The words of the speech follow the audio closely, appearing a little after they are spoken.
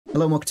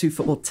Hello and welcome to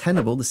Football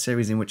Tenable, the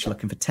series in which you're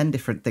looking for 10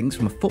 different things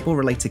from a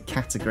football-related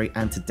category.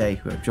 And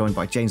today we're joined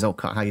by James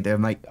Allcott. How you doing,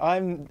 mate?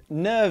 I'm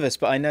nervous,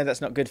 but I know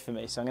that's not good for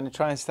me, so I'm going to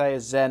try and stay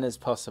as zen as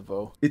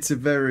possible. It's a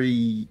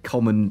very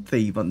common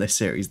theme on this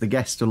series. The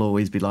guest will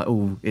always be like,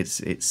 oh,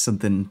 it's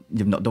something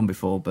you've not done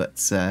before,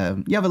 but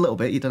you have a little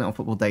bit. You've done it on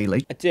Football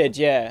Daily. I did,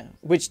 yeah,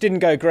 which didn't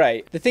go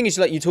great. The thing is,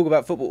 like, you talk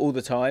about football all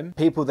the time.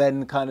 People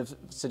then kind of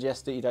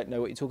suggest that you don't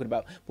know what you're talking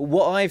about. But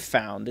what I've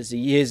found as the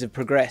years have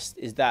progressed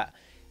is that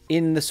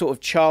in the sort of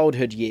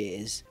childhood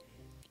years,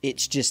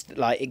 it's just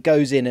like it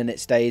goes in and it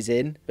stays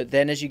in. But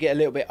then as you get a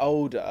little bit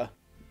older,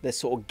 there's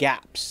sort of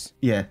gaps.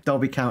 Yeah,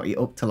 Derby County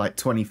up to like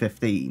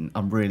 2015,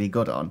 I'm really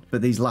good on.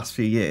 But these last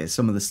few years,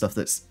 some of the stuff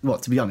that's, well,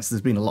 to be honest,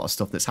 there's been a lot of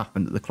stuff that's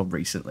happened at the club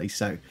recently.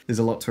 So there's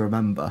a lot to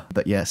remember.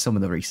 But yeah, some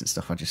of the recent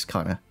stuff,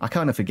 I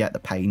kind of forget the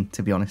pain,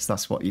 to be honest.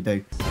 That's what you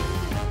do.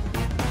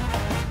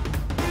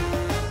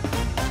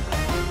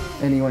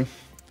 Anyway.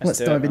 Let's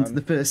dive into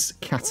the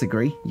first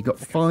category. You've got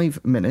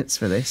 5 minutes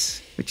for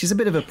this, which is a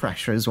bit of a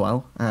pressure as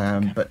well,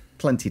 but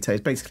plenty to.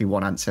 It's basically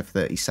one answer for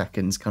 30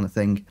 seconds kind of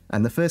thing.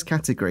 And the first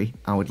category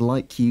I would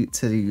like you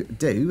to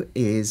do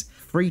is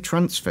free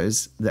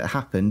transfers that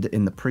happened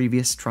in the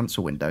previous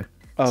transfer window.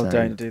 Oh, so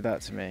don't do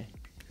that to me.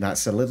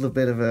 That's a little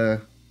bit of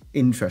a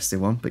interesting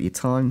one, but your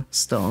time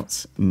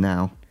starts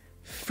now.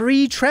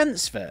 Free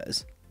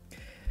transfers?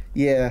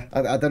 Yeah,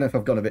 I don't know if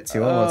I've gone a bit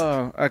too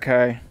hard. Oh,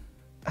 okay.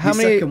 The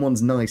second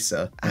one's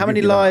nicer. How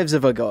many lives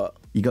have I got?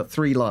 You got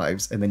 3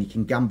 lives, and then you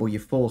can gamble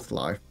your 4th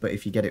life, but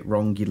if you get it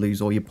wrong, you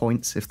lose all your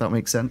points, if that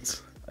makes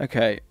sense.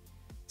 Okay.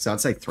 So I'd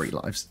say 3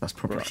 lives. That's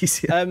probably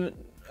easier.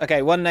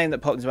 Okay, one name that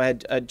popped into my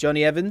head,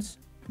 Johnny Evans.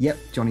 Yep,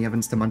 Johnny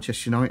Evans to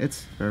Manchester United.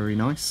 Very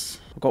nice.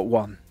 I've got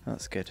 1.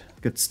 That's good.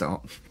 Good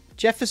start.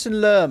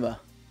 Jefferson Lerma.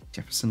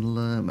 Jefferson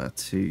Lerma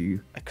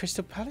to...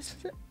 Crystal Palace,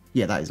 is it?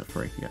 Yeah, that is a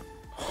free, yeah.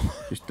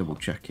 Just double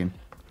checking.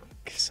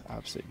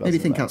 Absolutely. Maybe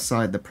think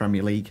outside the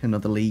Premier League,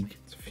 another league.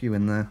 There's a few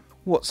in there.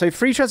 What? So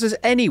free transfers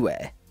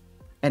anywhere?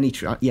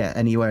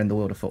 Anywhere in the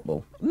world of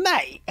football.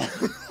 Mate, I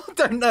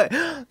don't know.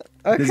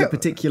 There's a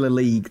particular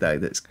league though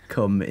that's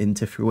come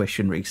into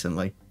fruition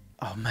recently.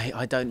 Oh mate,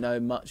 I don't know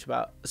much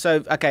about.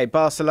 So okay,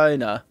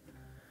 Barcelona.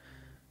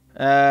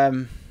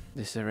 This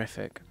is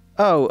horrific.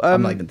 Oh,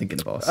 I'm not even thinking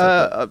of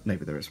Barcelona.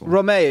 Maybe there is one.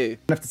 Romeo. You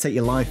have to take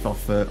your life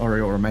off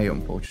Oriol Romeo,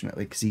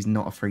 unfortunately, because he's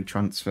not a free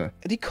transfer.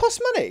 Did he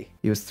cost money?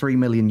 He was €3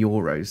 million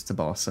to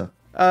Barca.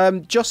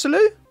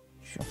 Joselu?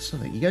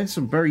 Joselu. You got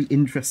some very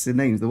interesting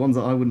names, the ones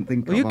that I wouldn't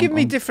think of. Well, you're giving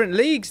me different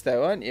leagues,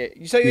 though, aren't you?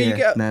 So you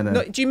get.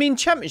 No. Do you mean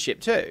Championship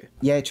too?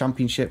 Yeah,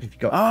 Championship. If you've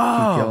got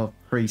QPR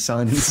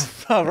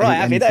pre-signings. Oh, right.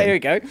 Happy there. Here we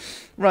go.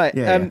 Right.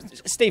 Yeah.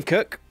 Steve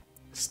Cook.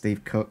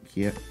 Steve Cook.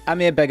 Yeah.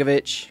 Amir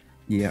Begovic.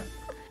 Yeah.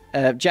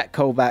 Jack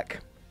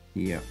Colback.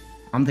 Yeah.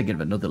 I'm thinking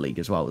of another league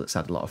as well that's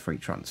had a lot of free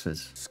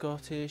transfers.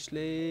 Scottish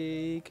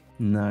League.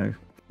 No.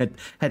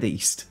 Head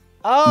East.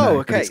 Oh, no,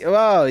 okay.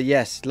 Oh,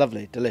 yes.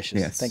 Lovely. Delicious.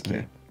 Yes, Thank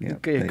you. Yeah,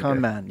 You're a kind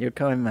man. You're a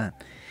kind man.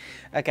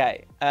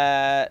 Okay.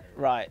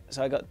 Right.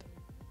 So I got...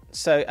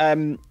 So,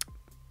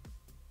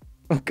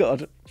 oh,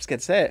 God. I'm scared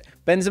to say it.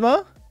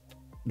 Benzema?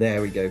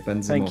 There we go.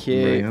 Benzema. Thank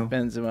you.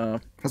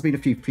 Benzema. There's been a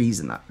few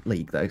fees in that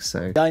league, though,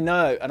 so... I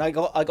know. And I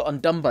got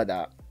undone by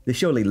that. There's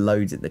surely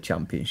loads in the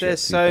Championship. There's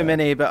so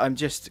many, but I'm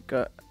just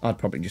got... I'd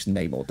probably just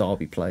name all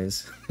Derby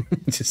players.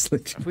 Just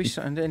literally. Have we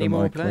signed any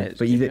more players?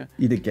 But you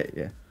did get,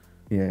 yeah.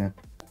 Yeah.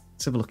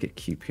 Let's have a look at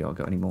QPR.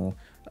 Got any more?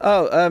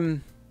 Oh,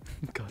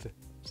 God. I'm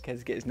scared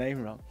to get his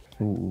name wrong.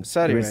 Ooh,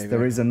 Sorry,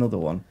 there is another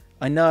one.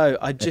 I know.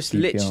 I just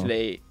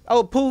literally...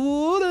 Oh,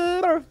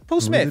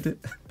 Paul Smith.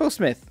 Paul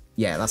Smith.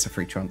 Yeah, that's a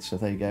free transfer.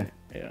 There you go.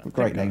 Yeah.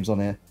 Great names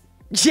on here.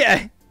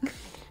 Yeah.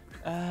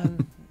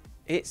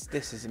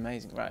 This is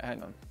amazing. Right,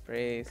 hang on.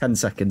 Breathe. 10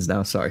 seconds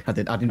now. Sorry, I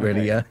didn't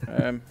really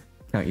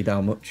count you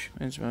down much.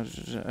 And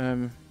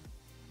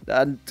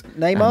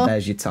Neymar. And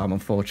there's your time.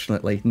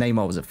 Unfortunately,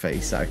 Neymar was a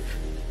fee, so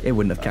it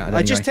wouldn't have counted.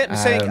 I just kept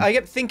saying. I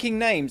kept thinking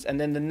names, and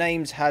then the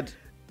names had.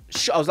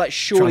 I was like,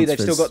 surely they've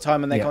still got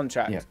time on their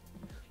contract. Yeah.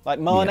 Like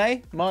Mane.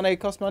 Yeah. Mane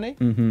cost money.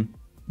 Mm-hmm.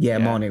 Yeah,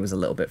 Mane was a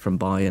little bit from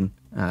Bayern.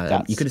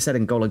 You could have said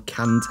N'Golo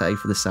Kante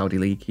for the Saudi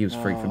league. He was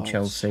free from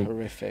Chelsea. It's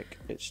horrific.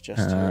 It's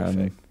just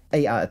horrific.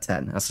 8 out of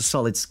 10. That's a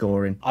solid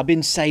scoring. I've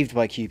been saved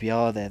by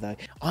QPR there, though.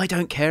 I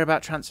don't care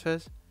about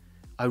transfers.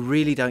 I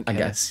really don't care. I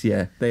guess,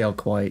 yeah. They are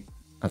quite,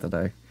 I don't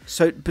know.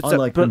 I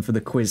like them for the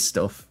quiz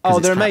stuff.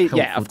 Oh, they're amazing.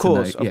 Yeah, of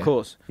course.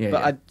 Yeah,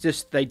 but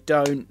they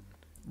don't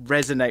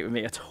resonate with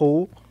me at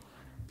all.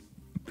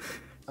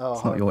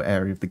 It's not your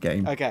area of the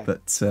game. Okay.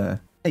 But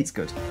 8's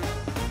good.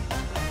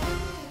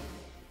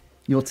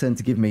 Your turn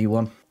to give me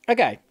one.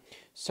 Okay.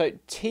 So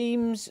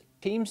teams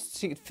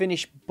to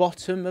finish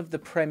bottom of the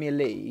Premier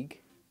League.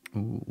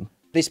 Ooh.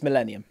 This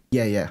millennium.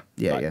 Yeah.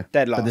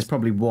 Dead last. But there's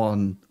probably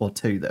 1 or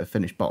 2 that have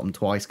finished bottom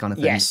twice, kind of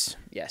thing.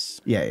 Yes.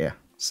 Yeah.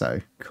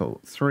 So, cool.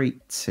 3,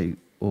 2,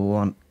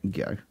 1,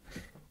 go.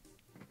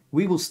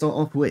 We will start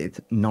off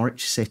with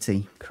Norwich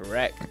City.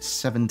 Correct.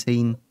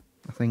 17,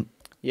 I think.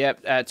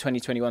 Yep,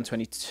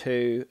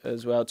 2021-22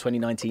 as well.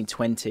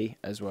 2019-20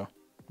 as well.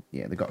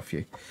 Yeah, they got a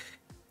few.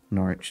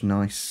 Norwich,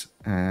 nice.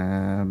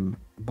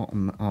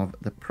 Bottom of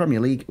the Premier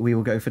League, we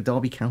will go for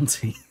Derby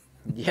County.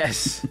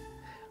 Yes.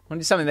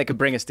 Wanted something that could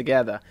bring us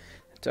together.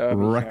 Derby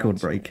Record County.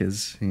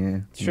 breakers,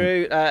 yeah.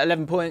 True.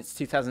 11 points,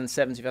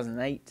 2007,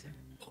 2008.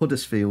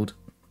 Huddersfield.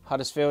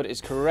 Huddersfield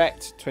is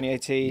correct.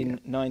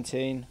 2018,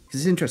 19.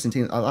 It's an interesting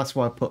team. That's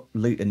why I put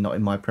Luton not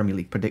in my Premier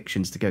League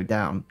predictions to go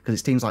down, because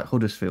it's teams like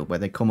Huddersfield where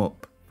they come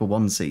up for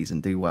one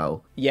season, do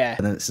well, Yeah,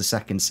 and then it's the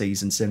second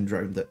season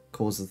syndrome that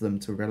causes them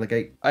to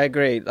relegate. I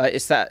agree. Like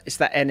it's that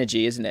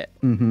energy, isn't it?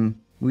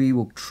 We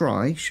will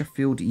try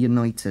Sheffield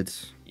United.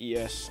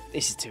 Yes.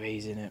 This is too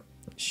easy, isn't it?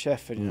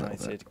 Sheffield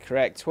United.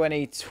 Correct.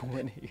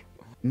 2020.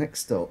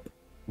 Next up,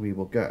 we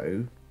will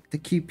go the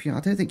QPR.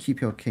 I don't think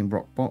QPR came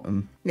rock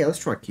bottom. Yeah, let's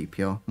try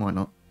QPR. Why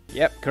not?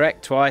 Yep,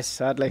 correct. Twice,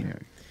 sadly. Yeah.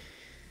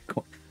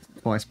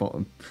 Twice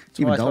bottom.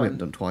 Even Derby haven't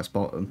done twice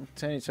bottom.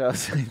 2012,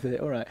 2013.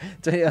 All right.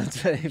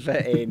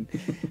 2013,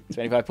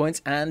 25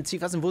 points. And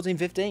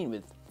 2014-15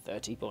 with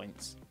 30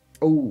 points.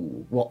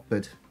 Oh,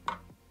 Watford.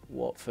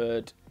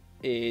 Watford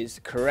is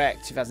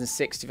correct.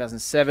 2006,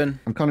 2007.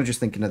 I'm kind of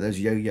just thinking of those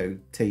yo-yo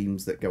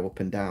teams that go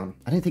up and down.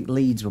 I don't think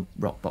Leeds were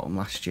rock bottom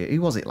last year.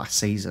 Who was it last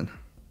season?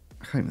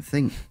 I can't even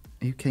think.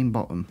 Who came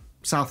bottom?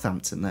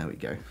 Southampton, there we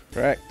go.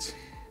 Correct.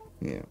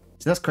 Yeah.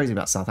 So that's crazy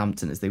about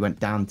Southampton is they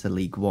went down to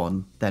League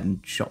One,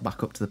 then shot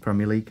back up to the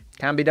Premier League.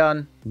 Can be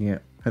done. Yeah.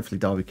 Hopefully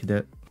Derby could do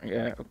it.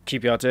 Yeah,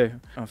 QPR too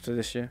after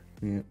this year.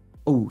 Yeah.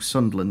 Oh,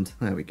 Sunderland.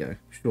 There we go.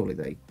 Surely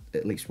they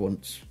at least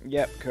once.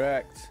 Yep,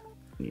 correct.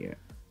 Yeah.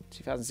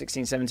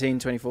 2016-17,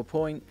 24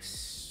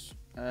 points.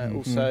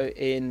 Also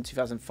in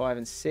 2005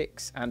 and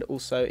 6, and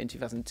also in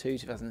 2002,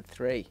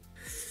 2003.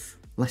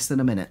 Less than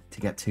a minute to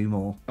get two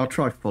more. I'll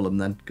try Fulham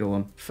then. Go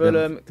on.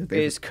 Fulham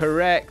is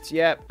correct.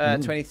 Yep.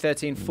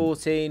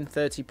 2013-14,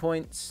 30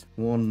 points.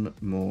 One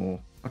more.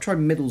 I'll try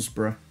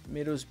Middlesbrough.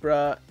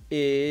 Middlesbrough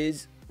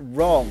is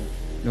wrong.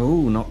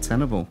 Oh, not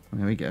tenable.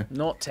 There we go.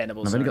 Not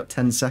tenable. I've only got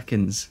 10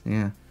 seconds.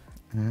 Yeah.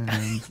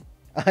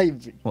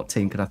 What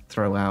team could I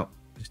throw out?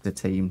 Just a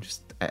team.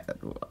 Just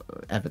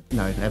Everton.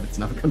 No,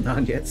 Everton haven't come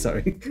down yet.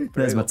 Sorry.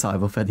 There's my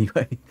time up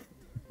anyway.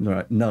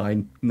 Right,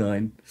 nine.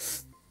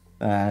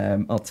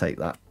 I'll take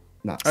that.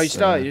 That's, you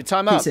started. Your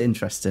time up. Keeps it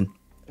interesting.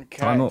 Okay.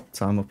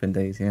 Time up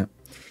indeed. Yeah.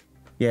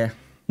 Yeah.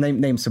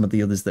 Name some of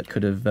the others that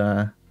could have.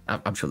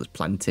 I'm sure there's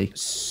plenty.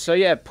 So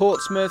yeah,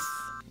 Portsmouth,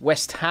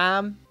 West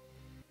Ham,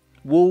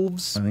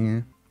 Wolves, Oh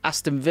yeah.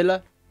 Aston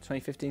Villa,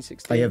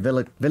 2015-16. Oh yeah.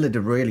 Villa did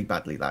really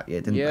badly that year,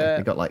 didn't they? Yeah.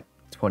 They got like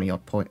 20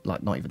 odd point,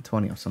 like not even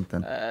 20 or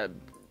something.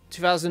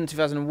 2000,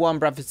 2001,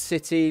 Bradford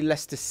City,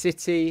 Leicester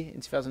City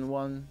in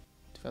 2001,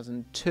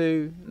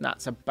 2002. And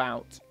that's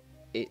about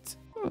it.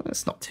 Oh,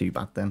 that's not too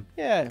bad then.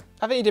 Yeah,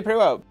 I think you did pretty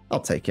well. I'll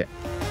take it.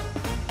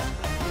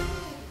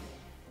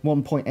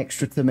 1 point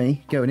extra to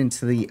me going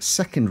into the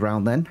second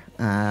round then,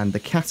 and the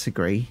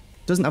category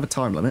doesn't have a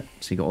time limit,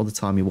 so you got all the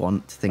time you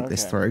want to think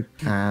this through.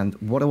 And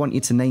what I want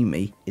you to name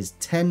me is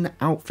 10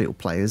 outfield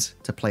players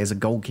to play as a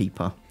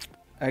goalkeeper.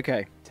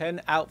 Okay,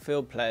 10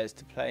 outfield players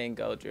to play in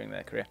goal during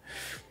their career.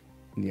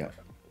 Yeah.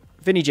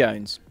 Vinnie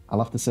Jones.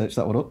 I'll have to search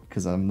that one up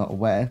because I'm not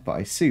aware, but I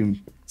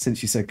assume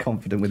since you're so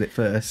confident with it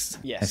first,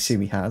 Yes. I assume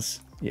he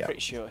has. Yeah.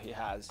 Pretty sure he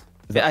has.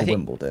 Is that I for think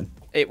Wimbledon?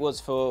 it was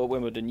for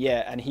Wimbledon,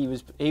 yeah, and he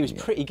was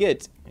pretty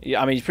good.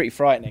 Yeah, I mean, he's pretty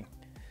frightening.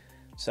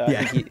 So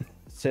I think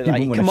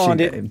he wouldn't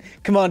wanna shoot at him.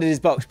 commanded his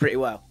box pretty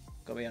well.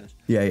 Gotta be honest.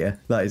 Yeah,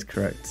 that is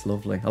correct.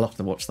 Lovely. I'll have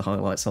to watch the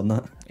highlights on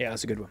that. Yeah,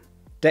 that's a good one.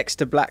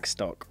 Dexter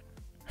Blackstock.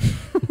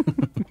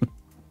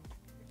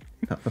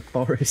 At the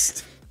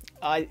Forest.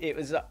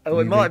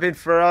 It might have been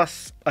for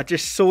us. I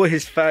just saw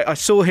his face. I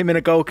saw him in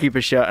a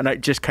goalkeeper shirt, and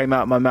it just came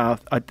out of my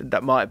mouth.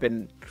 That might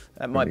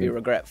be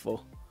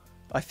regretful.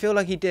 I feel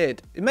like he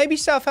did. Maybe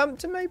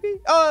Southampton,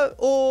 maybe.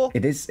 Or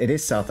It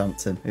is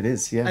Southampton. It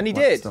is, yeah. And he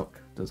did. Blackstock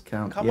does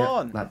count. Come yeah,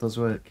 on. That does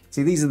work.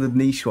 See, these are the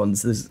niche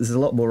ones. There's a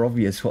lot more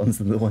obvious ones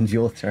than the ones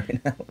you're throwing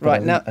out.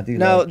 Right, I do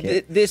like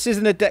it. this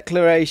isn't a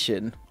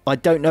declaration. I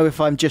don't know if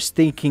I'm just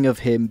thinking of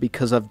him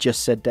because I've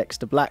just said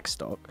Dexter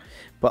Blackstock,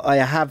 but I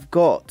have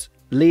got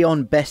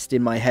Leon Best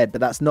in my head,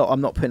 but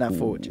I'm not putting that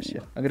forward just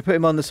yet. I'm going to put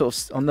him on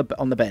the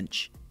on the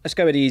bench. Let's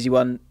go with the easy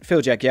one.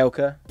 Phil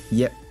Jagielka.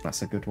 Yep,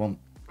 that's a good one.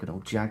 Good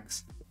old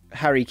Jags.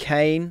 Harry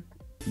Kane.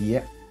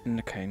 Yep.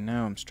 Okay,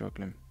 now I'm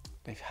struggling.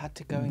 They've had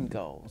to go in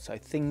goal, so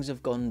things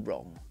have gone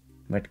wrong.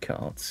 Red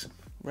cards.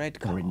 Red Or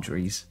card.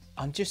 injuries.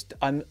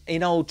 I'm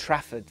in Old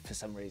Trafford for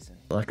some reason.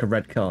 Like a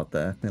red card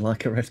there. They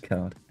like a red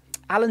card.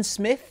 Alan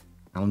Smith.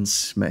 Alan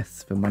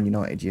Smith for Man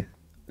United, you.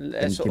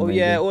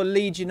 Or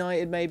Leeds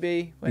United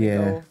maybe. Went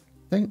in goal.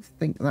 Don't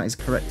think that is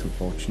correct,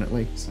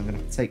 unfortunately. So I'm going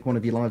to have to take one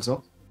of your lives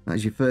off. That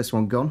is your first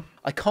one gone.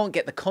 I can't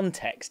get the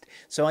context,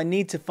 so I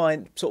need to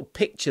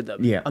picture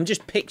them. Yeah. I'm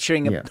just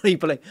picturing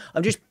people.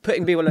 I'm just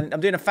putting people in. I'm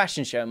doing a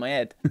fashion show in my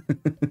head.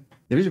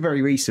 There is a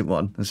very recent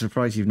one. I'm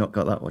surprised you've not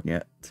got that one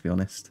yet, to be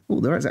honest. Oh,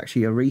 there is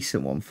actually a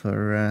recent one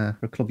for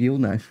a club you'll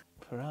know.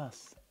 For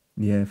us.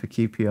 Yeah, for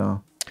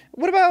QPR.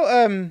 What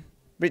about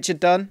Richard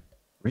Dunn?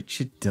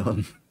 Richard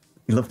Dunn.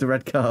 He loved the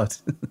red card.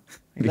 It'd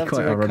be loved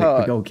quite the red ironic,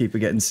 card. the goalkeeper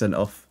getting sent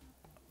off.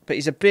 But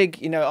he's a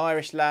big,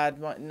 Irish lad.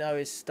 Might know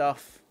his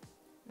stuff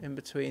in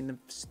between the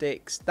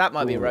sticks. That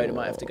might be a road I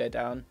might have to go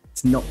down.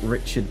 It's not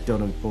Richard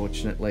Dunn,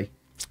 unfortunately.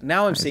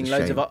 Now I'm seeing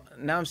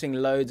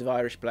loads of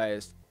Irish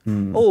players.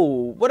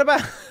 Oh, what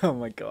about? Oh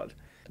my God,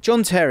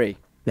 John Terry.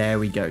 There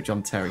we go,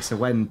 John Terry. So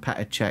when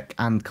Petr Cech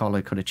and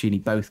Carlo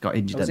Colaccini both got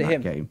injured in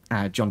that game,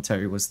 John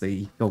Terry was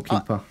the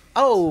goalkeeper.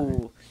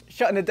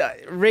 Shutting it down.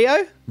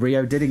 Rio?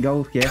 Rio did in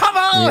goal, yeah. Come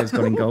on! Rio's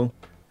got in goal.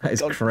 That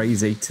is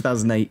crazy.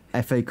 2008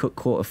 FA Cup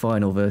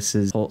quarter-final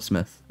versus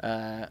Portsmouth.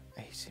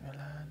 AC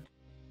Milan.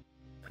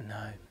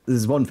 No.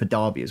 There's one for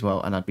Derby as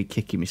well, and I'd be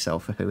kicking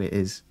myself for who it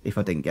is if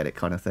I didn't get it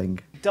kind of thing.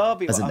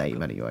 Derby. As a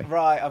name, anyway.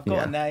 Right, I've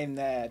got a name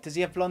there. Does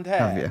he have blonde hair?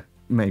 Have you?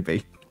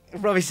 Maybe.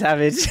 Robbie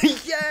Savage.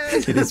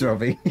 Yes! It is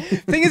Robbie.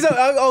 Thing is,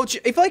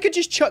 if I could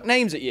just chuck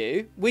names at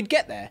you, we'd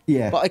get there.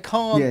 Yeah. But I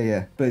can't.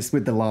 Yeah. But it's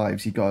with the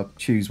lives. You got to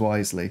choose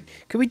wisely.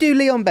 Can we do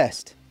Leon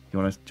Best? Do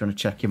you want to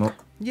check him up?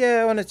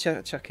 Yeah, I want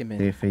to chuck him in.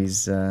 See if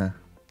he's... I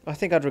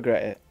think I'd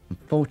regret it.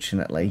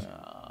 Unfortunately,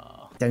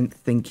 don't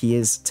think he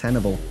is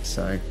tenable.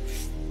 So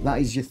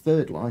that is your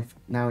third life.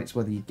 Now it's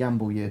whether you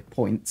gamble your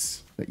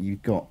points that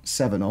you've got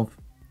 7 of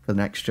for an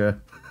extra...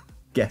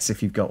 guess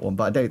if you've got one,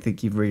 but I don't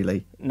think you've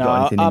really got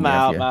anything in there,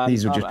 out, man.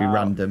 These will just be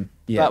random.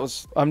 Yeah.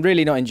 I'm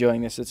really not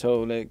enjoying this at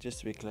all, Luke, just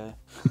to be clear.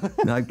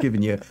 No, I've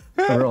given you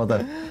a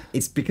rather...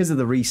 It's because of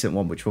the recent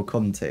one, which we'll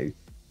come to,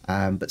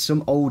 but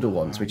some older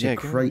ones, which are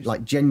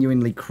like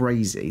genuinely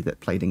crazy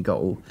that played in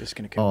goal,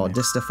 are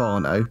Di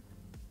Stefano.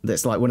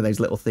 That's like one of those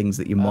little things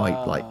that you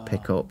might like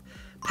pick up.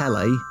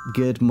 Pele,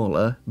 Gerd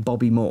Muller,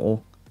 Bobby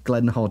Moore,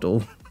 Glenn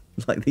Hoddle,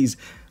 like these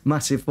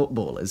massive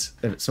footballers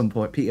at some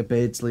point. Peter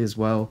Beardsley as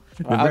well.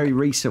 The very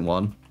recent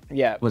one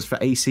was for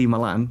AC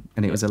Milan,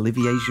 and it was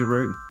Olivier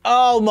Giroud.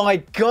 Oh my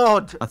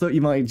God! I thought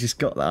you might have just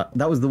got that.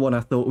 That was the one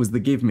I thought was the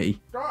give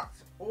me.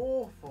 That's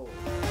awful.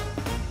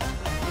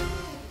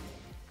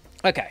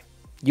 Okay,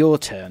 your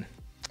turn.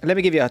 Let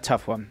me give you a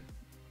tough one.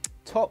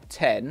 Top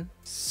 10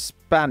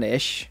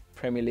 Spanish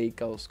Premier League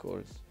goal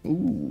scorers.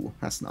 Ooh,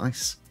 that's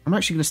nice. I'm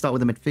actually going to start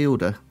with a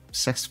midfielder.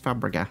 Cesc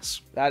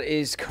Fabregas. That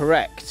is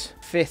correct.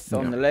 5th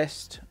on the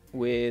list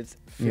with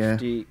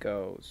 50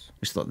 goals.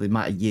 Just thought the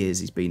amount of years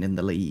he's been in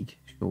the league,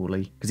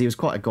 surely. Because he was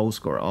quite a goal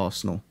scorer at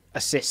Arsenal.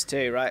 Assists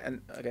too, right?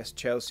 And I guess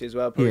Chelsea as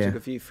well. Probably took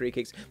a few free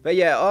kicks. But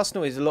yeah,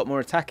 Arsenal is a lot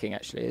more attacking,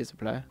 actually, as a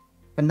player.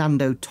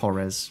 Fernando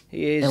Torres.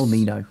 He is... El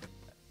Nino.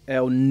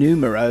 El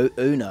numero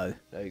uno,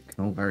 Luke.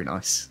 Oh, very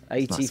nice.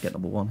 Nice to get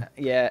number 1.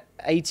 Yeah,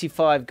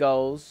 85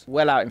 goals.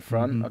 Well out in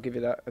front. I'll give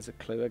you that as a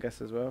clue, I guess,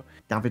 as well.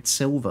 David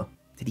Silva.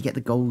 Did he get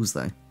the goals,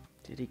 though?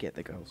 Did he get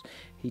the goals?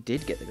 He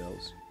did get the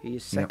goals. He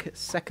is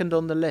second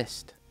on the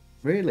list.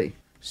 Really?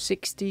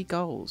 60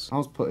 goals. I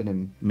was putting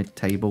him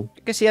mid-table.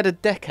 I guess he had a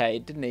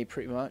decade, didn't he,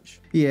 pretty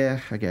much? Yeah,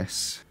 I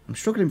guess. I'm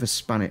struggling for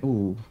Spanish.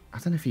 Ooh, I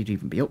don't know if he'd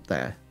even be up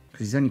there.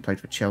 Because he's only played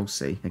for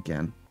Chelsea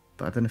again.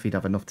 But I don't know if he'd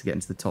have enough to get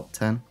into the top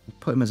 10. I'd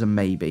put him as a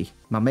maybe.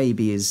 My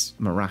maybe is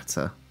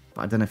Morata.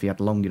 But I don't know if he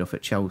had long enough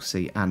at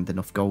Chelsea and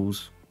enough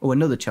goals. Oh,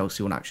 another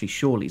Chelsea one, actually.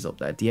 Surely he's up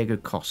there. Diego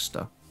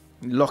Costa.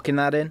 Locking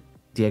that in?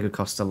 Diego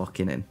Costa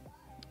locking in.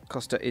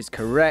 Costa is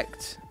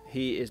correct.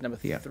 He is number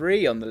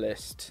 3 on the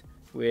list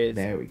with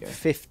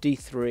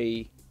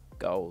 53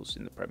 goals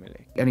in the Premier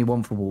League. Only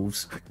one for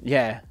Wolves.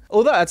 Yeah.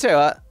 Although, I tell you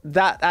what,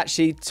 that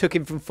actually took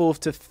him from 4th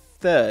to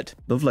 3rd.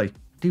 Lovely.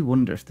 I do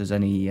wonder if there's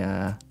any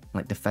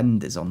like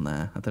defenders on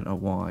there. I don't know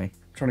why. I'm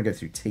trying to go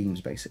through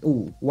teams, basically.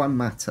 Oh, Juan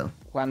Mata.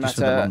 Just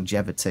for the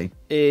longevity.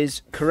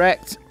 Is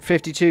correct.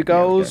 52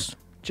 goals.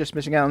 Just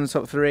missing out on the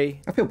top 3.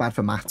 I feel bad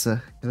for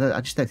Mata.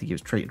 I just don't think he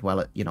was treated well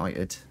at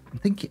United. I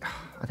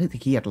don't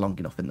think he had long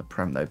enough in the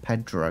Prem, though.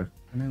 Pedro.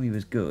 I know he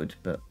was good,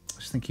 but I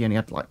just think he only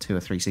had like 2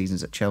 or 3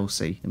 seasons at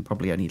Chelsea and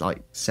probably only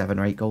like 7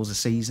 or 8 goals a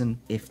season,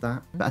 if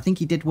that. But I think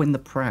he did win the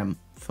Prem,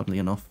 funnily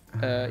enough.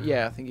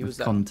 Yeah, I think he was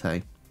that.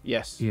 Conte.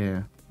 Yes.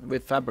 Yeah.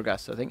 With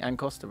Fabregas, I think, and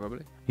Costa,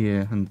 probably.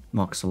 Yeah, and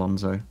Marcos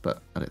Alonso,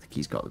 but I don't think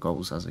he's got the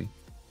goals, has he?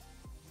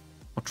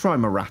 I'll try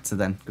Morata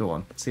then. Go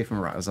on. See if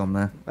Morata's on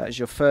there. That is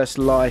your first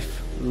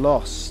life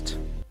lost.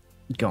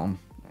 Gone.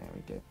 There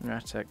we go.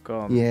 Morata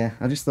gone. Yeah,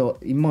 I just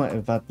thought he might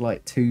have had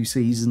like 2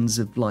 seasons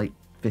of like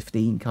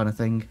 15 kind of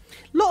thing.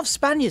 A lot of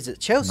Spaniards at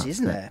Chelsea,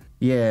 isn't there?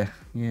 Yeah.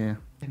 And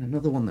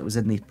another one that was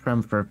in the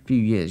Prem for a few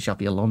years,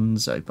 Xabi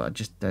Alonso, but I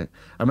just don't...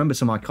 I remember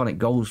some iconic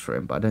goals for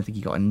him, but I don't think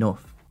he got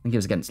enough. I think it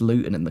was against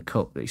Luton in the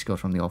Cup that he scored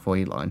from the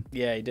halfway line.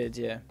 Yeah, he did,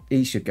 yeah.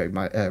 He should go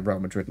Real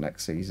Madrid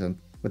next season.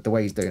 With the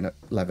way he's doing at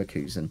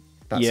Leverkusen,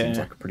 that seems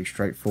like a pretty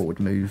straightforward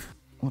move.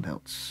 What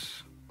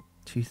else?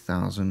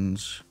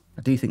 2000s.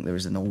 I do think there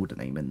is an older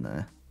name in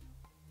there.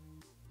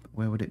 But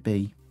where would it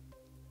be?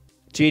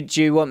 Do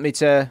you want me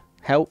to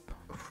help?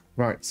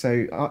 Right,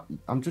 so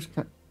I'm just...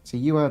 So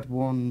you had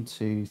 1,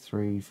 2,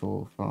 3,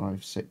 4,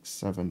 5, 6,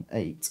 7,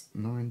 8,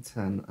 9,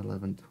 10,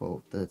 11,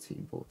 12,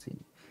 13,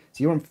 14...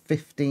 So you're on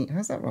 15...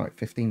 How's that right?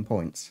 15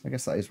 points. I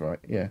guess that is right,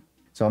 yeah.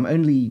 So I'm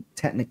only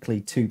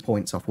technically 2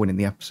 points off winning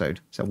the episode.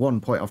 So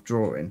 1 point off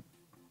drawing.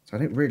 So I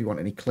don't really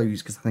want any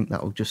clues because I think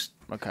that'll just...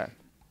 Okay.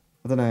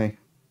 I don't know.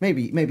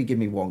 Maybe give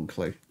me 1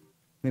 clue.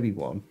 Maybe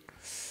 1.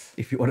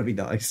 if you want to be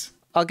nice.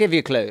 I'll give you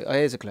a clue. Oh,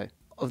 here's a clue.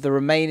 Of the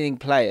remaining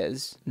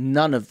players,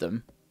 none of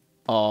them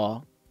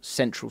are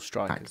central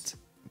strikers. Fact.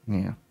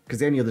 Yeah. Because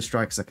the only other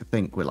strikers I could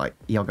think were like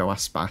Iago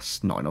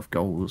Aspas, not enough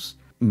goals.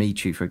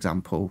 Michu, for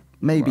example.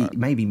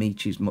 Maybe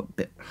Michu's a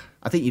bit...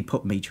 I think you'd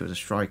put Michu as a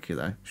striker,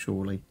 though,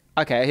 surely.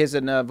 Okay, here's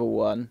another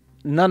one.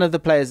 None of the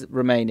players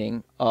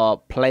remaining are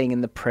playing in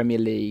the Premier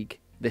League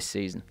this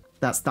season.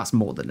 That's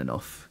more than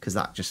enough, because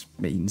that just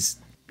means,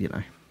 you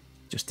know,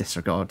 just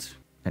disregard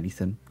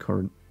anything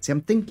current. See,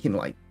 I'm thinking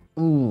like,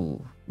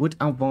 ooh, would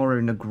Alvaro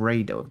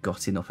Negredo have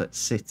got enough at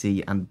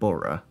City and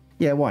Borough?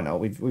 Yeah, why not?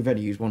 We've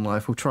only used one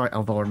life. We'll try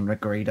Alvaro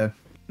Negredo.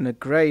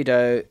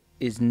 Negredo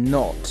is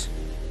not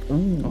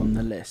on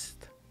the list.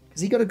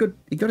 Because he got a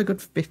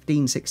good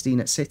 15, 16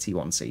 at City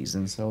one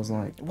season, so I was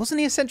like... Wasn't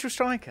he a central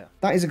striker?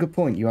 That is a good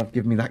point. You have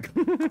given me that.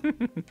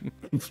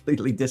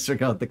 Completely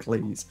disregard the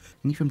clues.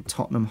 And you from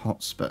Tottenham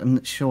Hotspur,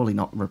 and surely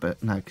not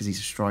Robert, no, because he's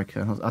a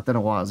striker. I don't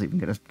know why I was even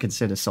going to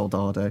consider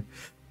Soldado.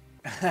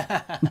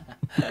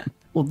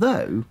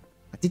 Although,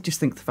 I did just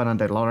think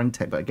Fernando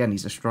Llorente, but again,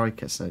 he's a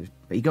striker, so...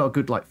 But he got a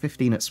good,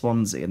 15 at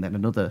Swansea, and then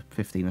another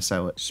 15 or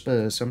so at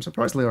Spurs, so I'm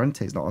surprised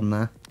Llorente's not on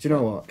there. Do you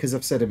know what? Because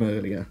I've said him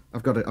earlier.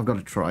 I've got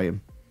to try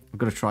him. I've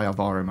got to try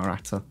Alvaro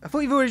Morata. I thought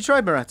you've already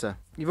tried Morata.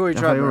 You've already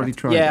Have tried I Morata. already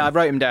tried Yeah, him? I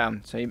wrote him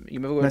down. So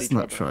you've already Let's tried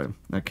not try him.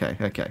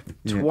 Okay.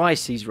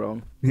 Twice he's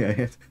wrong.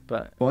 Yeah.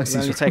 But Twice we'll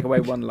only he's take wrong. away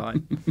one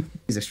line.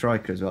 He's a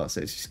striker as well, so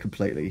it's just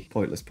completely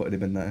pointless putting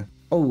him in there.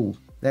 Oh,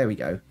 there we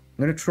go. I'm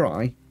going to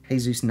try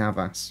Jesus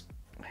Navas.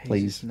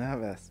 Please. Jesus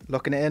Navas.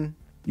 Locking it in.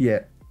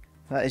 Yeah.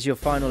 That is your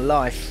final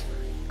life.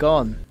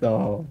 Gone.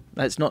 Oh.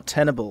 That's not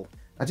tenable.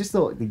 I just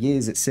thought the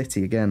years at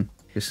City again,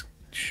 just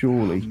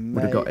surely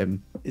would have got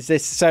him. Is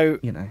this so?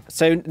 You know.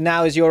 So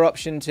now is your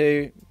option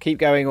to keep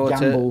going or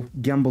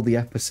gamble the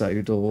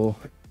episode or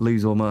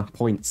lose all my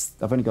points.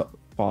 I've only got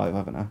 5,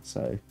 haven't I?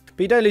 So.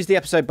 But you don't lose the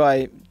episode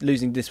by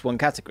losing this one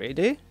category,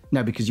 do you?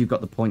 No, because you've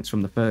got the points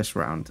from the first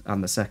round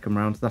and the second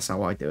round. That's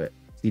how I do it.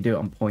 So you do it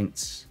on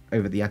points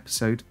over the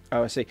episode.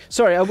 Oh, I see.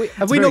 Sorry,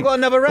 have we not got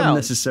another round?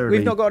 Unnecessarily.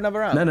 We've not got another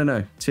round.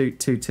 No.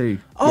 2-2.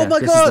 Oh yeah, my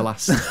this god! Is the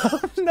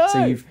last. No.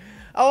 So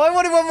I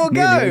wanted one more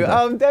Nearly go. over.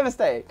 I'm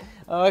devastated.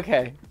 Oh,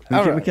 okay.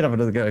 We could have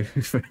another go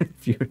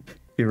if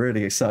you're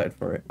really excited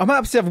for it. I'm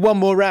happy to have one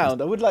more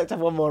round. I would like to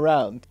have one more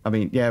round. I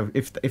mean, yeah,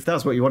 if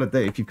that's what you want to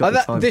do, if you've got the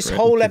time this for it,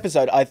 whole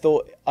episode, I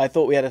thought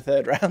we had a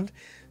third round.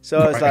 So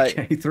I was like,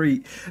 okay,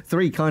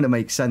 three kind of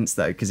makes sense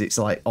though, because it's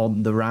like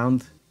on the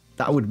round.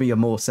 That would be a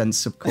more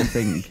sensible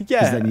thing. Yeah,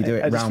 because then you do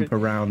it round per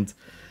round.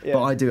 Yeah.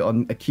 But I do it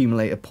on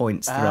accumulated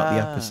points throughout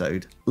the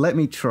episode. Let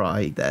me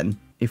try then,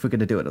 if we're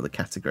going to do another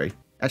category.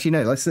 Actually,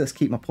 no, let's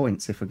keep my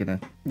points if we're going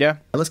to. Yeah.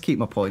 Let's keep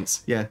my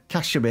points. Yeah.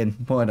 Cash them in.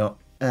 Why not?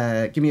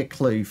 Give me a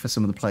clue for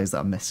some of the players that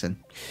I'm missing.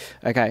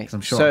 Okay.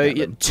 I'm sure so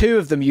 2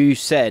 of them you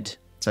said.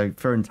 So,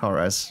 Ferran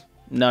Torres.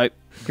 No.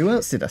 Who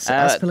else did I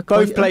say?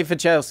 Both played for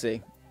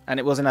Chelsea, and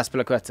it wasn't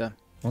Azpilicueta.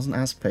 Wasn't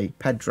Aspi.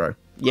 Pedro.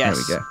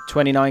 Yes. There we go.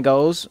 29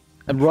 goals.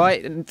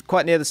 And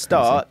quite near the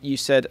start, you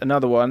said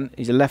another one.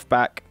 He's a left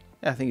back.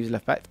 I think he was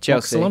left back for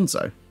Chelsea.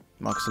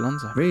 Marcos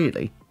Alonso.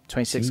 Really?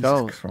 26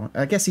 goals. Christ.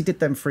 I guess he did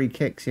them free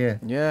kicks, yeah.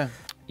 Yeah.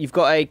 You've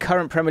got a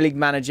current Premier League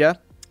manager.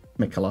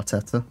 Mikel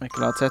Arteta. I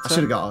should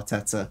have got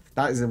Arteta.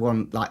 That is the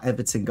one, like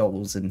Everton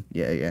goals and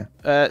yeah.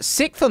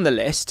 6th on the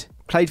list.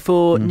 Played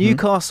for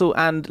Newcastle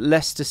and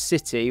Leicester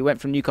City.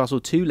 Went from Newcastle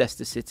to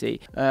Leicester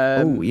City.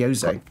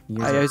 Jose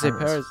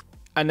Perez.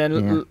 And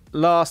then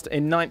last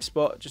in 9th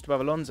spot, just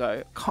above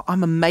Alonso.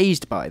 I'm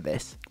amazed by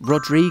this.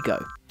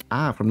 Rodrigo.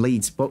 From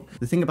Leeds. But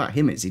the thing about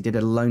him is he did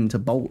a loan to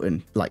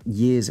Bolton like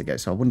years ago.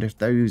 So I wonder if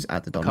those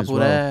added on as well.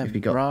 There. If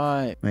he got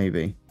right.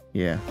 Maybe.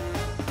 Yeah.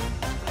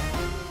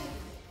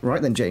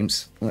 Right then,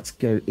 James. Let's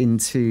go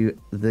into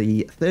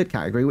the third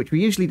category, which we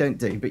usually don't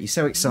do, but you're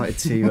so excited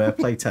to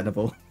play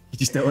Tenable. You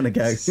just don't want to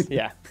go.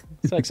 Yeah.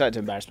 So excited to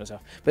embarrass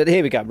myself. But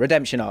here we go.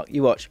 Redemption arc.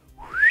 You watch.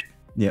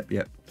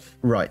 Yep.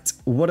 Right.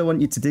 What I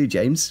want you to do,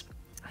 James,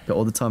 got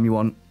all the time you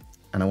want,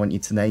 and I want you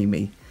to name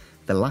me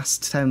the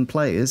last 10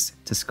 players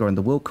to score in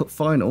the World Cup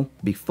final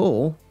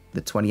before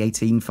the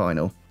 2018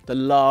 final. The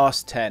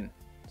last 10.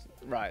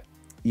 Right.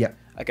 Yeah.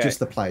 Okay. Just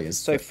the players.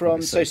 So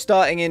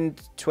starting in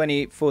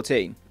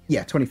 2014.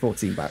 Yeah,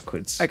 2014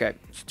 backwards. Okay.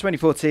 So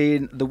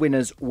 2014, the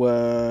winners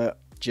were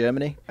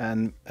Germany,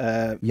 and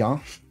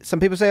some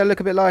people say I look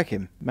a bit like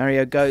him,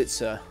 Mario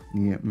Götze.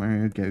 Yeah,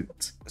 Mario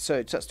Götze. So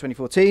that's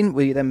 2014.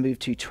 We then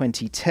moved to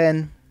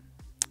 2010.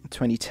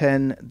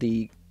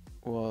 2010,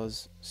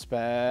 was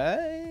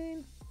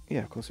Spain. Yeah,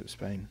 of course it was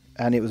Spain,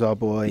 and it was our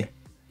boy,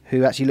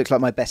 who actually looks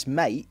like my best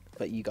mate,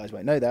 but you guys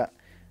won't know that.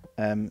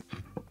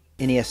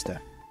 Iniesta.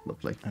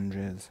 Lovely.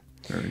 Andreas.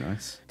 Very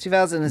nice.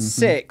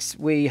 2006,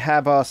 we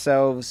have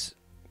ourselves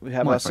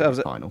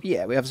final.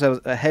 Yeah, we have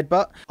ourselves a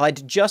headbutt.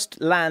 I'd just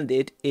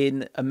landed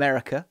in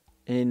America,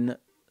 in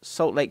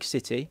Salt Lake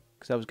City,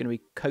 because I was going to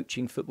be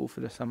coaching football for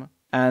the summer.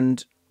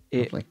 And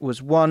it was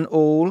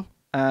 1-1,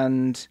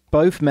 and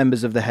both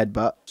members of the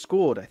headbutt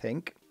scored, I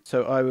think.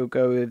 So I will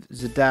go with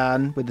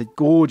Zidane with a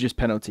gorgeous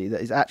penalty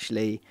that is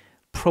actually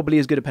probably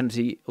as good a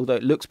penalty, although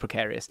it looks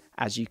precarious,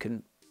 as you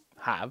can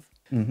have.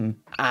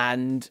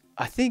 And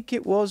I think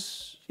it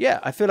was,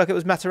 I feel like it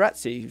was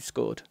Materazzi who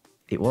scored.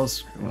 It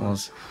was.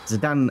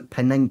 Zidane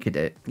Penenke'd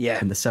it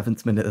in the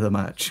 7th minute of the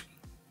match.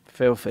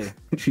 Filthy.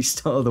 She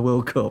started the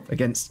World Cup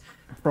against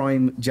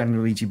prime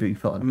Gianluigi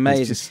Buffon.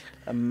 Amazing.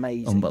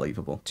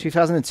 Unbelievable.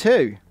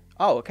 2002.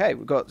 Oh, okay.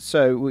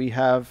 We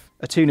have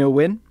a 2-0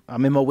 win.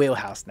 I'm in my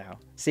wheelhouse now.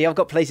 See, I've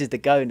got places to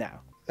go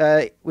now.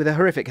 With a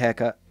horrific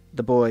haircut,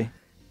 the boy,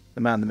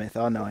 the man, the myth,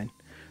 R9,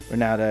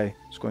 Ronaldo,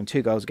 scoring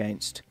 2 goals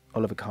against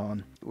Oliver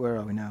Kahn. Where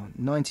are we now?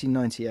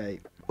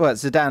 1998. Well,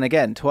 it's Zidane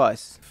again,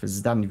 twice. For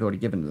Zidane, you've already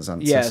given us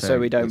answer. Yeah, so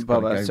we don't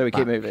bother. So we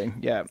keep moving.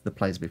 Yeah. The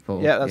players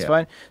before. Yeah, that's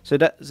fine. So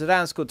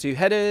Zidane scored 2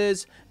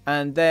 headers,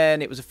 and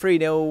then it was a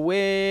 3-0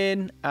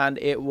 win, and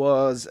it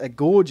was a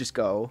gorgeous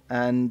goal.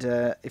 And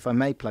if I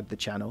may plug the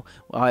channel,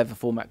 I have a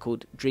format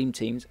called Dream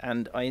Teams,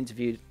 and I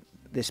interviewed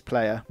this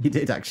player. You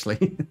did,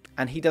 actually.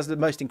 And he does the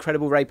most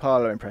incredible Ray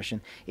Parlour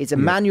impression. It's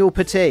Emmanuel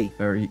Petit.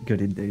 Very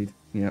good indeed.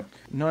 Yep.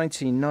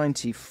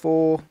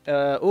 1994.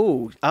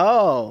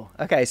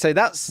 Okay. So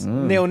that's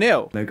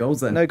 0-0. No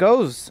goals then. No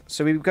goals.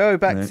 So we go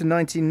back to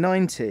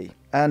 1990,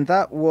 and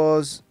that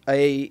was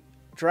a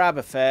drab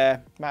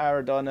affair.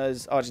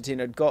 Maradona's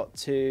Argentina had got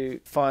to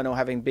final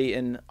having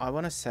beaten,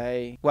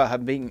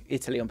 having beaten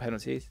Italy on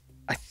penalties.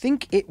 I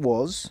think it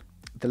was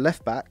the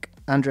left back,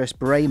 Andres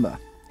Bremer,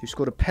 who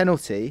scored a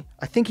penalty.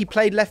 I think he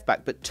played left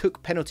back, but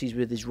took penalties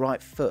with his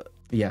right foot.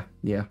 Yeah.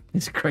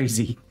 It's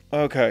crazy.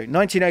 Okay,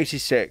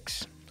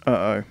 1986.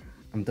 I'm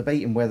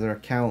debating whether I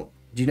count...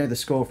 Do you know the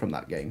score from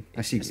that game?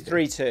 I see. It's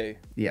 3-2.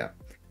 Yeah.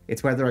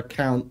 It's whether I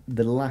count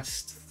the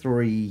last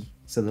 3,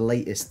 so the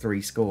latest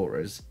 3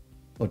 scorers,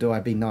 or do I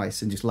be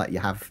nice and just let you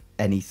have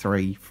any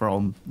 3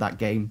 from that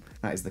game?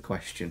 That is the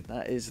question.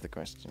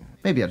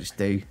 Maybe I just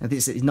do. I think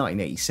it's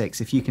 1986.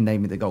 If you can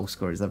name me the goal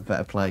scorers, I've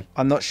better play.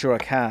 I'm not sure I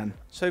can.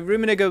 So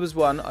Rummenigge was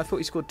 1. I thought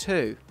he scored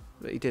 2,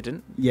 but he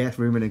didn't. Yeah,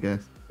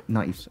 Rummenigge,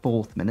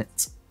 94th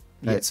minute.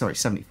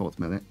 74th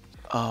minute.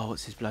 Oh,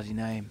 what's his bloody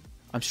name?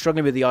 I'm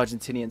struggling with the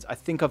Argentinians. I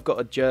think I've got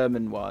a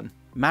German one.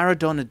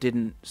 Maradona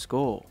didn't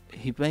score.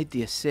 He made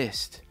the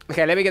assist.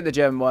 Okay, let me get the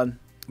German one.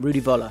 Rudi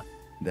Völler.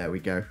 There we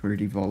go,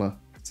 Rudi Völler.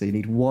 So you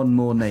need one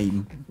more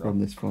name from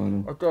this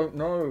final. I don't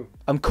know.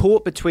 I'm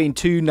caught between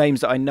 2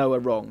 names that I know are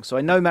wrong. So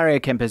I know Mario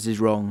Kempes is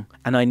wrong.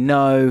 And I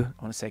want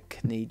to say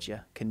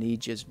Caniggia.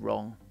 Caniggia's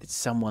wrong. It's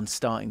someone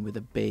starting with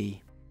a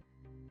B.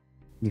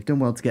 You've done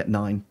well to get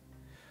 9.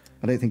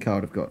 I don't think I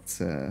would have got...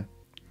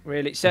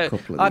 Really? So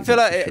I feel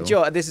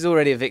like this is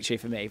already a victory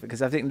for me,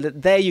 because I think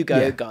there you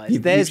go, guys.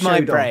 There's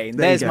my brain.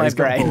 There's my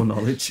brain.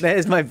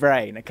 There's my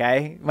brain,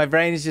 okay? My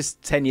brain is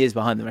just 10 years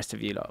behind the rest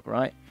of you lot,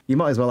 right? You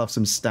might as well have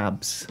some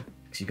stabs,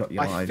 because you got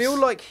your lives. I feel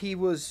like he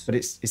was... But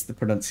it's the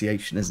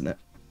pronunciation, isn't it?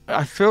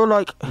 I feel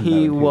like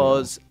he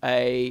was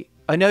a...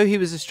 I know he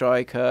was a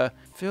striker.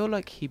 I feel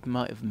like he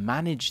might have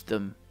managed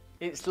them.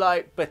 It's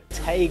like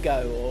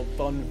Bottego or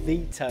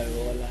Bonvito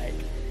or like...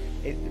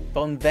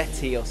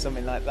 Bonvetti or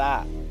something like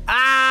that.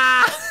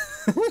 I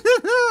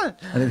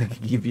don't think I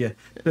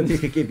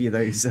can give you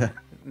those.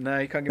 No,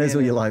 you can't give me. There's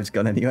all your lives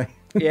gone anyway.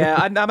 Yeah,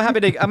 I'm happy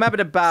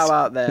to bow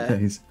out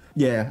there.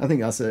 Yeah, I think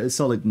that's a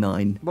solid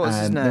 9. What was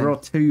his name? There are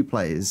 2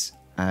 players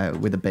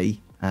with a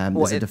B.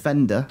 There's a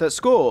defender that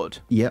scored.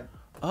 Yep.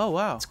 Oh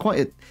wow. It's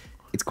quite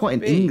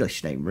an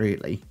English name,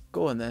 really.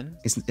 Go on then.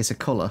 It's a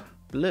colour.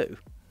 Blue.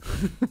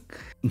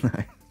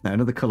 No,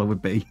 another colour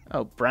would be...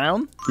 Oh,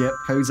 Brown? Yep,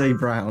 Jose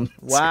Brown.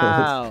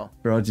 Wow.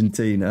 For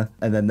Argentina.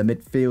 And then the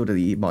midfielder that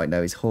you might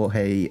know is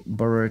Jorge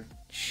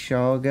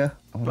Burruchaga.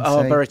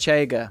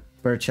 Burruchaga.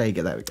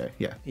 Burruchaga, there we go,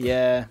 yeah.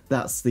 Yeah.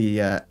 That's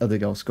the other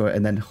goal scorer.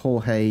 And then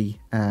Jorge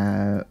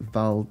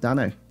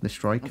Valdano, the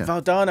striker.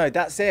 Valdano,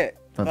 that's it.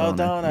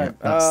 Valdano.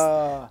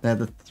 Yeah, they're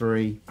the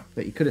 3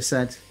 that you could have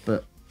said,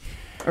 but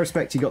I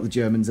respect you got the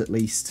Germans at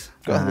least.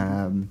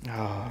 Yeah,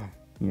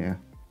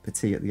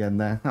 Petit at the end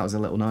there. That was a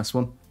little nice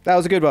one. That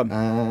was a good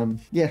one.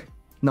 Yeah,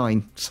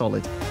 9,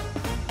 solid.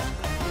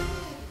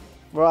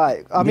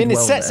 Right, I mean, it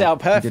sets out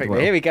perfectly.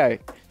 Well. Here we go.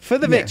 For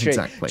the victory.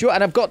 Exactly.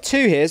 And I've got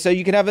 2 here, so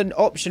you can have an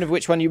option of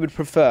which one you would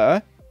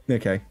prefer.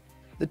 Okay.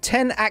 The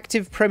 10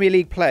 active Premier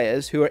League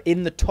players who are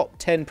in the top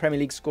 10 Premier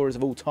League scorers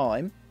of all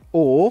time,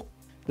 or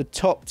the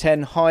top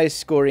 10 highest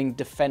scoring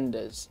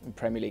defenders in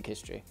Premier League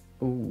history.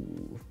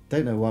 Ooh,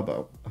 don't know why,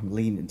 but I'm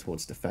leaning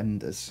towards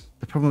defenders.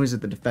 The problem is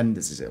with the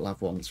defenders is it'll have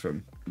ones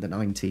from the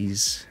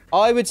 90s.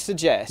 I would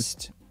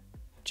suggest,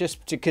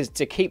 just because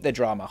to keep the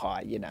drama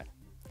high, you know,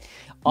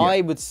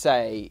 I would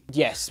say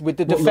yes with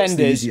the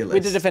defenders.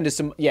 With the defenders,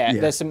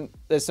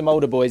 there's some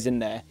older boys in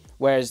there.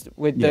 Whereas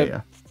with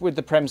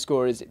the Prem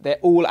scorers, they're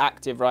all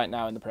active right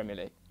now in the Premier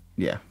League.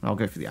 Yeah, I'll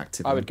go for the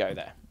active. I would go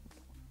there.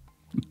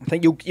 I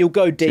think you'll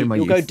go deep.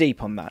 You'll go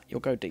deep on that.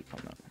 You'll go deep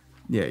on that.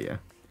 Yeah.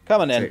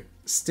 Come on then.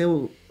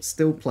 So,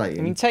 still playing.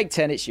 I mean, take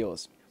 10. It's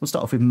yours. We'll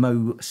start off with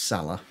Mo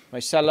Salah. Mo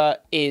Salah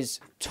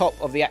is top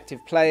of the active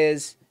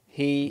players.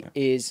 He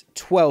is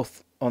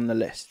 12th on the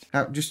list.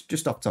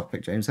 Just off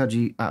topic, James. How do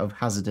you, out of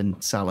Hazard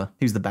and Salah,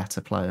 who's the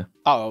better player?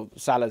 Oh,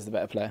 Salah's the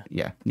better player.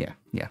 Yeah.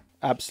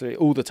 Absolutely,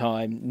 all the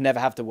time. Never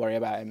have to worry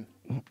about him.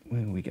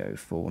 Where do we go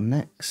for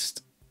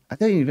next? I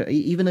don't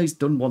even though he's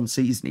done one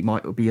season, he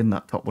might be in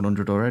that top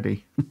 100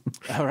 already.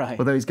 All right.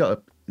 Although he's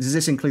got. Does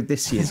this include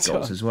this year's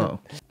goals as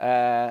well?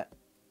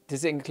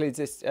 Does it include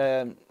this?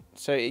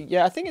 So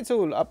yeah, I think it's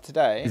all up to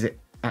date. Is it?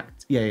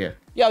 Yeah.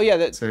 Yeah, oh,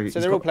 yeah. So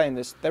they're got, all playing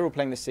this. They're all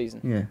playing this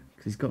season. Yeah,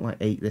 because he's got like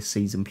 8 this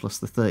season plus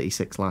the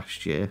 36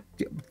 last year.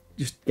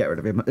 Just get rid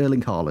of him.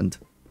 Erling Haaland.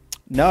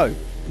 No,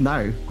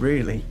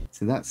 really.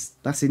 So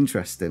that's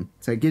interesting.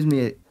 So it gives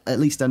me at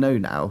least I know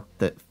now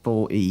that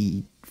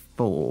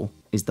 44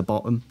 is the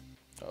bottom.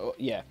 Oh,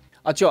 yeah.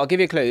 I'll give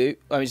you a clue.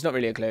 I mean, it's not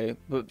really a clue,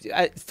 but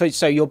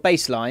so your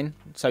baseline.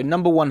 So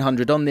number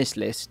 100 on this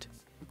list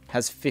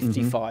has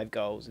 55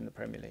 goals in the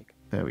Premier League.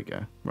 There we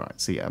go. Right.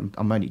 So yeah,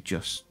 I'm only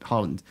just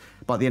Haaland.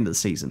 By the end of the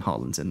season,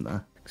 Haaland's in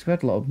there. Because we've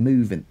had a lot of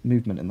movement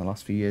in the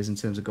last few years in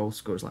terms of goal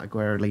scorers, like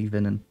Aguero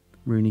leaving and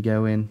Rooney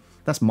going.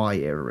 That's my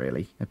era,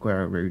 really.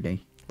 Aguero,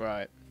 Rooney.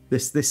 Right.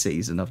 This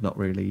season, I've not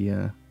really.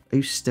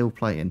 Who's still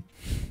playing?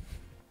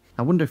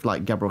 I wonder if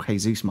like Gabriel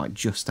Jesus might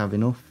just have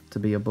enough to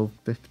be above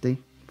 50.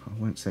 I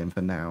won't say him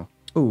for now.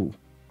 Oh,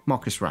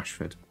 Marcus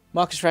Rashford.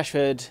 Marcus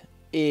Rashford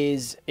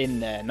is in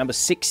there, number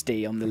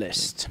 60 on the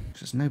list.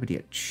 There's nobody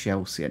at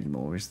Chelsea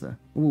anymore, is there?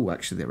 Oh,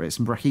 actually there is.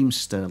 Raheem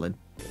Sterling.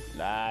 Good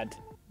lad.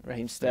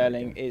 Raheem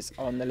Sterling is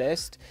on the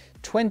list.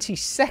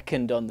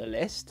 22nd on the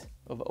list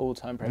of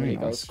all-time Premier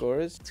League goal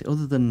scorers. See,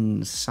 other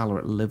than Salah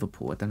at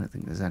Liverpool, I don't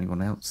think there's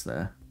anyone else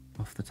there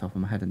off the top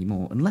of my head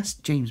anymore. Unless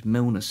James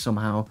Milner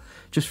somehow,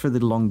 just for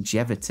the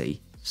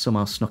longevity,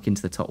 somehow snuck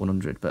into the top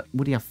 100. But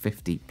would he have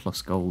 50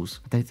 plus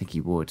goals? I don't think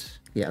he would.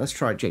 Yeah, let's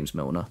try James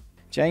Milner.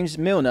 James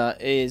Milner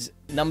is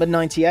number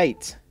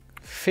 98.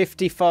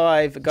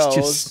 55 goals.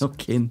 Just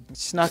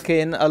Snuck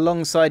in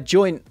alongside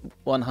joint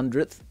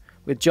 100th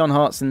with John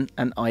Hartson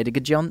and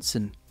Idiger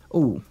Johnson.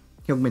 Oh,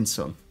 Heung-min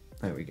Son.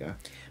 There we go.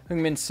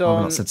 Heung-min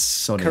Son, not said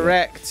Son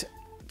correct.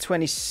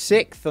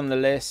 26th on the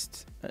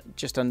list,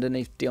 just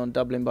underneath Dion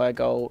Dublin by a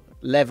goal.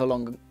 Level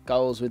on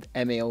goals with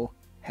Emil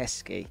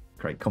Heskey.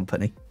 Great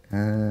company.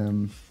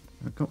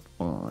 I've got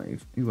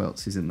 5. Who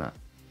else is in that?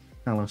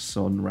 Salah,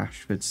 Son,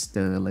 Rashford,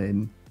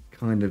 Sterling.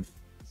 Kind of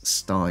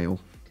style.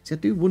 See, I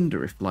do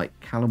wonder if, like,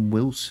 Callum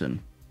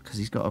Wilson, because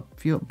he's got a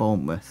few at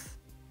Bournemouth,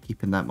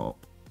 keeping them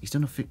up. He's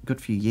done a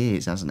good few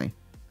years, hasn't he?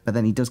 But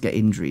then he does get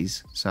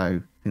injuries, so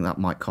I think that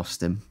might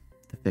cost him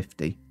the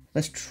 50.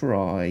 Let's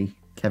try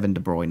Kevin De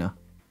Bruyne.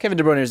 Kevin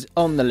De Bruyne is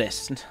on the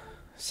list.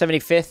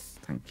 75th.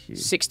 Thank you.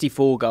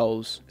 64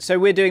 goals. So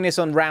we're doing this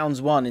on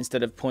rounds 1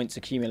 instead of points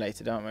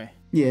accumulated, aren't we?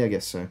 Yeah, I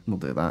guess so. We'll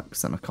do that,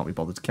 because then I can't be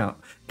bothered to count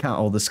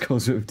all the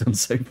scores that we've done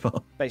so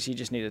far. Basically, you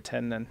just need a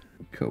 10 then.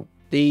 Cool.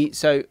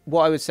 So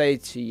what I would say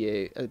to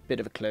you, a bit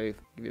of a clue,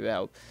 give you a bit of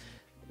help.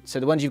 So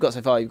the ones you've got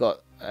so far, you've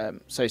got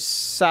so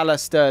Salah,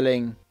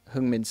 Sterling,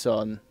 Heung-min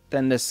Son.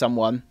 Then there's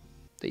someone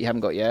that you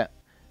haven't got yet.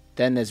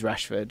 Then there's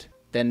Rashford.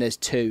 Then there's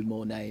 2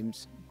 more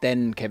names.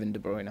 Then Kevin De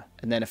Bruyne,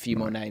 and then a few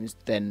more names.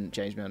 Then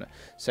James Milner.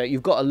 So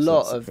you've got a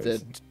lot of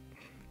the.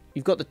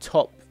 You've got the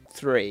top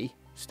 3: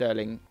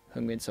 Sterling,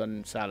 Heung-min Son,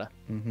 and Salah.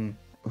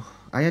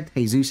 I had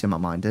Jesus in my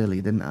mind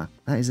earlier, didn't I?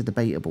 That is a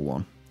debatable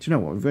one. Do you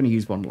know what? We've only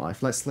used one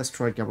life. Let's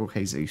try Gabriel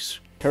Jesus.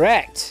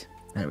 Correct.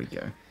 There we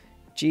go.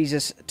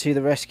 Jesus to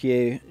the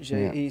rescue.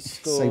 Yeah. He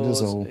scores. Saved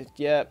us all.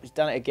 Yeah, he's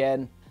done it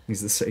again.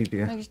 He's the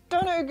saviour. He's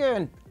done it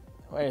again.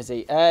 Where is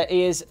he?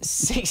 He is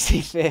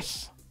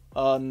 65th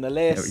on the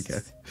list. There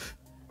we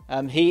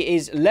go. He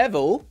is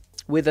level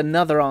with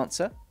another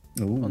answer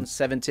on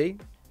 70.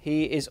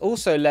 He is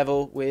also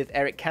level with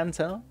Eric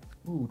Cantona.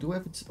 Ooh,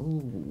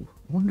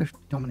 I wonder if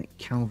Dominic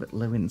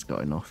Calvert-Lewin's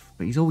got enough,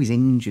 but he's always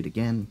injured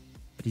again.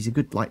 But he's a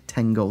good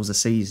 10 goals a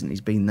season. He's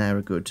been there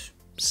a good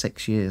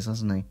 6 years,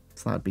 hasn't he?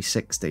 So that'd be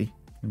 60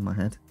 in my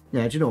head.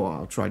 Yeah, do you know what?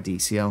 I'll try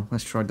DCL.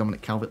 Let's try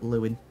Dominic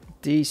Calvert-Lewin.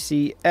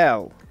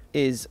 DCL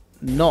is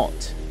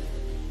not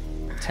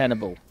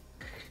tenable.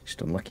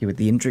 Just unlucky with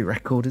the injury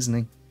record, isn't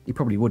he? He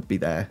probably would be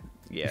there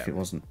if it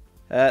wasn't.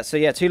 So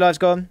yeah, 2 lives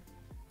gone.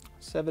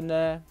 7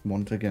 there.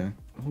 1 to go.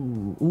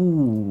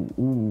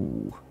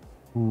 Ooh.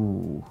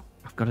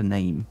 I've got a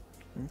name.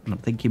 And I'm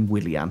thinking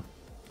Willian.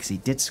 Because he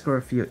did score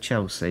a few at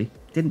Chelsea.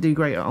 Didn't do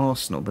great at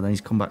Arsenal, but then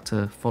he's come back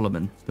to Fulham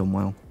and done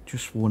well.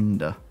 Just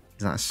wonder,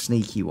 is that a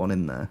sneaky one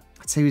in there?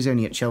 I'd say he was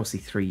only at Chelsea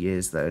 3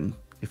 years, though. And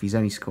if he's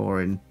only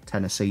scoring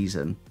 10 a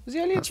season, was he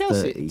only at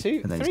Chelsea?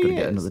 30, and then 3 he's got to years?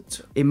 get another.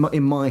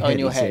 In my head,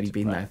 he's only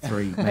been there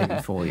 3,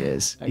 maybe 4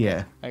 years. Okay.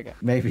 Yeah. Okay.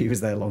 Maybe he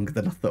was there longer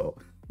than I thought.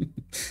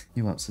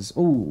 Who else is?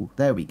 Oh,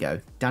 there we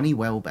go. Danny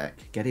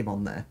Welbeck. Get him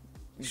on there.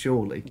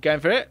 Surely. You going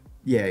for it?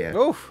 Yeah.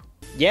 Oof.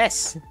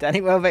 Yes,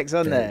 Danny Welbeck's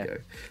on there. There we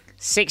go.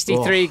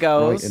 63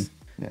 goals. Brighton.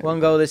 Yeah. 1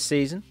 goal this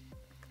season.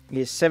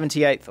 He is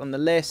 78th on the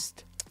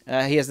list.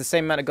 He has the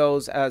same amount of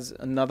goals as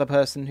another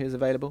person who's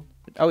available.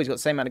 Oh, he's got the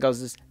same amount of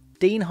goals as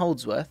Dean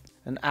Holdsworth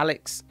and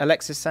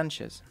Alexis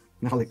Sanchez.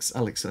 Alex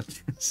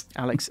Sanchez.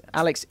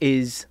 Alex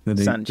is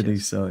Sanchez. The new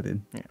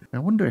signing. Yeah. I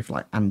wonder if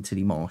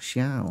Anthony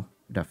Martial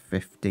would have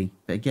 50.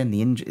 But again,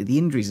 the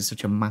injuries are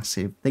such a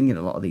massive thing in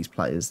a lot of these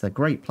players. They're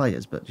great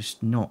players, but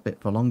just not fit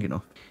for long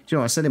enough. Do you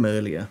know, I said him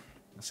earlier.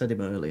 said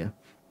him earlier.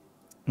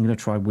 I'm going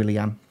to try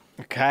Willian.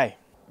 Okay.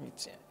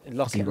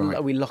 Locking. right?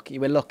 Are we locking?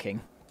 We're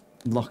locking.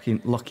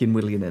 Locking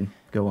Willian in.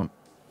 Go on.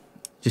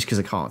 Just because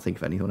I can't think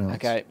of anyone else.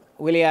 Okay.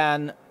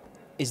 Willian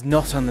is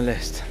not on the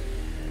list.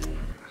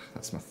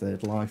 That's my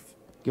third life.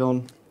 Go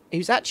on. He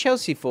was at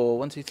Chelsea for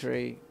 1, 2,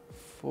 3,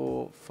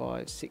 4,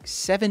 5, 6,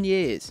 7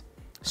 years.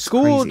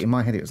 Scored. Crazy. In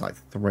my head, it was like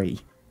 3.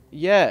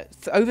 Yeah,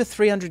 over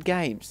 300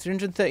 games,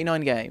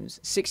 339 games,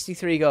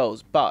 63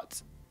 goals,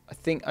 but I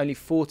think only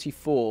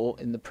 44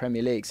 in the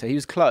Premier League. So he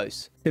was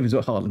close. It was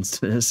what Haaland's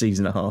did a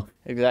season and a half.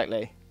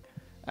 Exactly.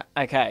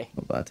 Okay.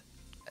 Not bad.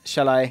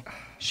 Shall I?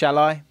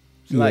 Yeah,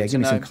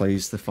 give me some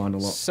clues. The final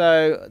lot.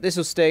 So this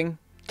will sting.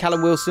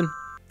 Callum Wilson.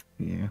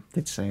 Yeah,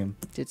 did say him.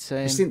 Did say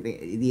I him. just think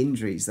the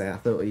injuries there. I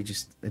thought he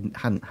just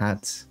hadn't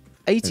had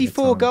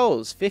 84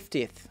 goals,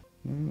 50th.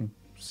 Mm,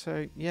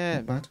 So yeah.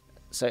 not bad.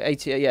 So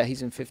 80. Yeah,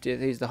 he's in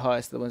 50th. He's the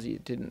highest of the ones that you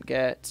didn't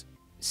get.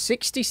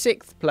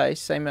 66th place,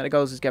 same amount of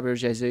goals as Gabriel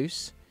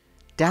Jesus.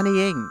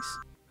 Danny Ings.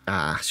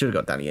 Should have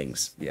got Danny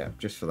Ings. Yeah,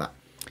 just for that.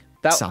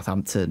 That,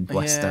 Southampton,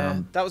 West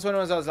Ham. That was one of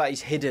the ones I was like,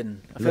 he's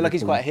hidden. I feel like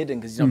he's Liverpool. quite hidden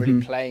because he's not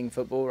really playing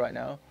football right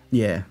now.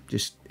 Yeah,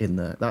 just in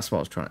the. That's what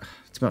I was trying to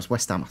be honest,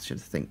 West Ham, I should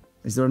think.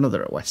 Is there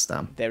another at West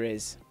Ham? There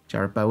is.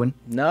 Jared Bowen?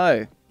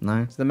 No.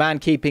 No. It's the man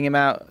keeping him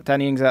out,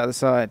 Danny Ings out of the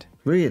side.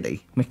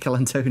 Really? Mikel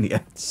Antonio?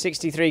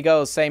 63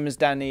 goals, same as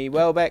Danny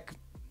Welbeck.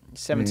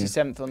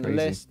 77th on the crazy.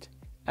 list.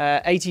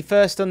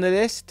 81st on the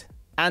list,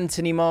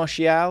 Anthony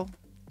Martial.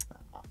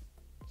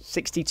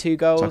 62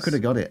 goals. So I could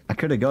have got it. I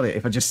could have got it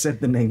if I just said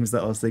the names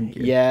that I was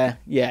thinking. Yeah,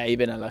 you've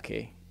been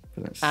unlucky.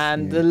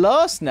 And the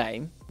last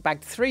name,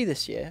 bagged 3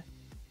 this year,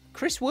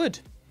 Chris Wood.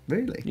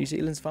 Really? New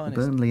Zealand's finest.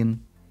 Burnley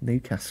and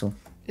Newcastle.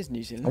 Is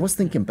New Zealand. I was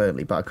thinking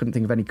Burnley, but I couldn't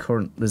think of any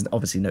current. There's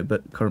obviously no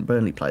current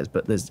Burnley players,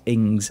 but there's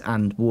Ings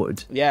and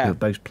Wood. Yeah. Who have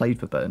both played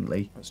for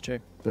Burnley. That's true.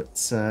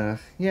 But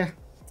yeah,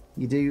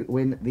 you do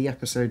win the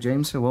episode,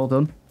 James, so well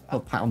done.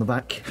 I'll pat on the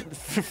back.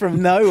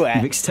 From nowhere.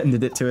 You've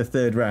extended it to a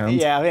third round.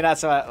 Yeah, I mean,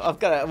 that's all right. I've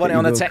got one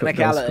on a World Cup goal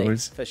technicality,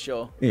 scorers. for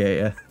sure.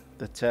 Yeah.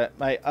 But,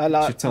 mate, I Should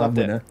loved tell it.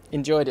 winner.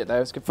 Enjoyed it, though.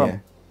 It was good fun. Yeah.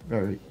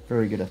 Very,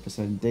 very good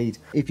episode indeed.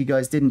 If you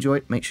guys did enjoy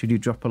it, make sure you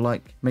drop a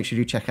like. Make sure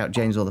you check out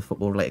James, all the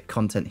football-related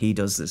content he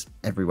does. There's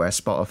everywhere,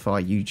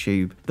 Spotify,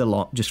 YouTube, the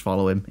lot. Just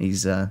follow him.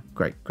 He's a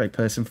great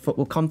person for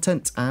football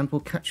content, and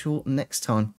we'll catch you all next time.